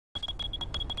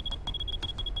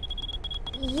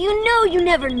You know you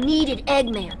never needed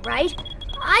Eggman, right?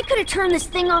 I could have turned this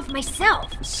thing off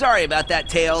myself. Sorry about that,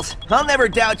 Tails. I'll never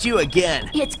doubt you again.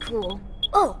 It's cool.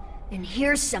 Oh, and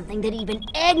here's something that even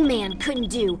Eggman couldn't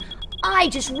do. I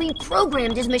just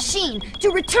reprogrammed his machine to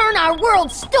return our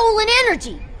world's stolen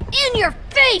energy. In your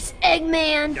face,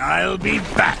 Eggman! I'll be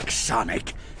back,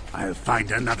 Sonic. I'll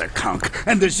find another conch,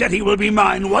 and the Zeti will be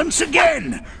mine once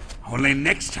again. Only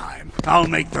next time, I'll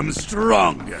make them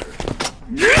stronger.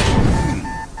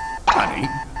 Honey,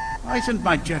 why isn't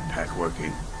my jetpack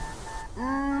working?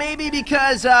 Maybe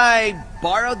because I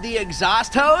borrowed the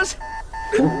exhaust hose?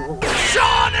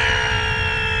 Sonic!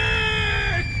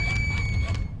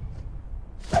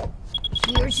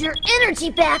 Here's your energy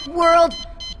back, world.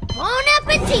 Bon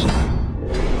appetit!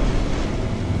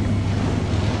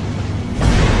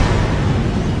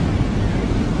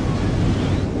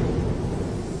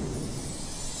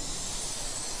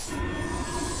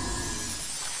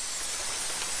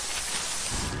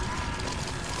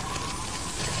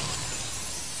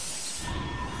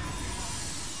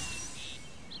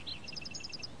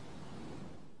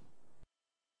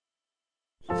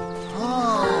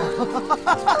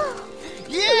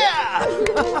 Yeah!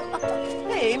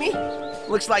 Hey, Amy.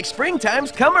 Looks like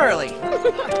springtime's come early.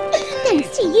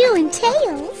 Thanks to you and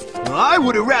Tails. Well, I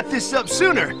would have wrapped this up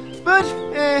sooner, but,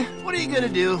 what are you gonna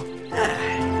do?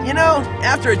 You know,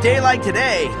 after a day like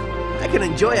today, I can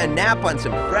enjoy a nap on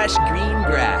some fresh green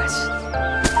grass.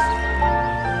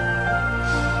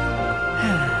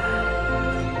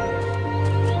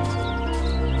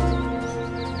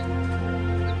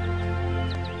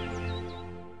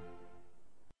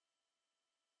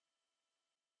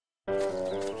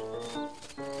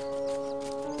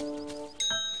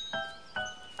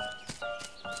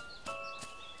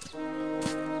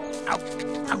 Ow,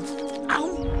 ow, ow.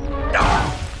 Ah!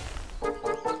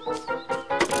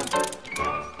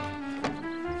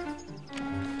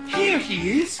 Here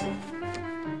he is.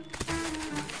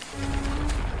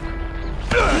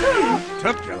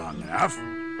 Took you long enough.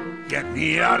 Get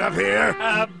me out of here.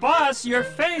 Boss, your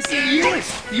face is...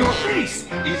 Yes, your face.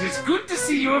 It is good to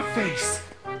see your face.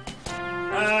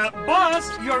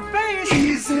 Boss, your face... It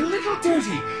is a little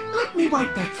dirty. Let me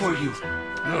wipe that for you.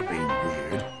 You're being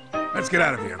weird. Let's get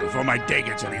out of here before my day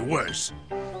gets any worse.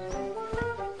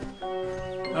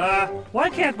 Why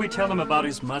can't we tell him about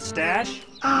his mustache?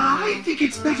 I think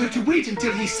it's better to wait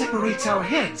until he separates our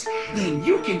heads. Then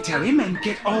you can tell him and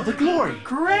get all the glory.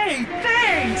 Great,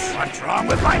 thanks! What's wrong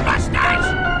with my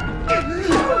mustache?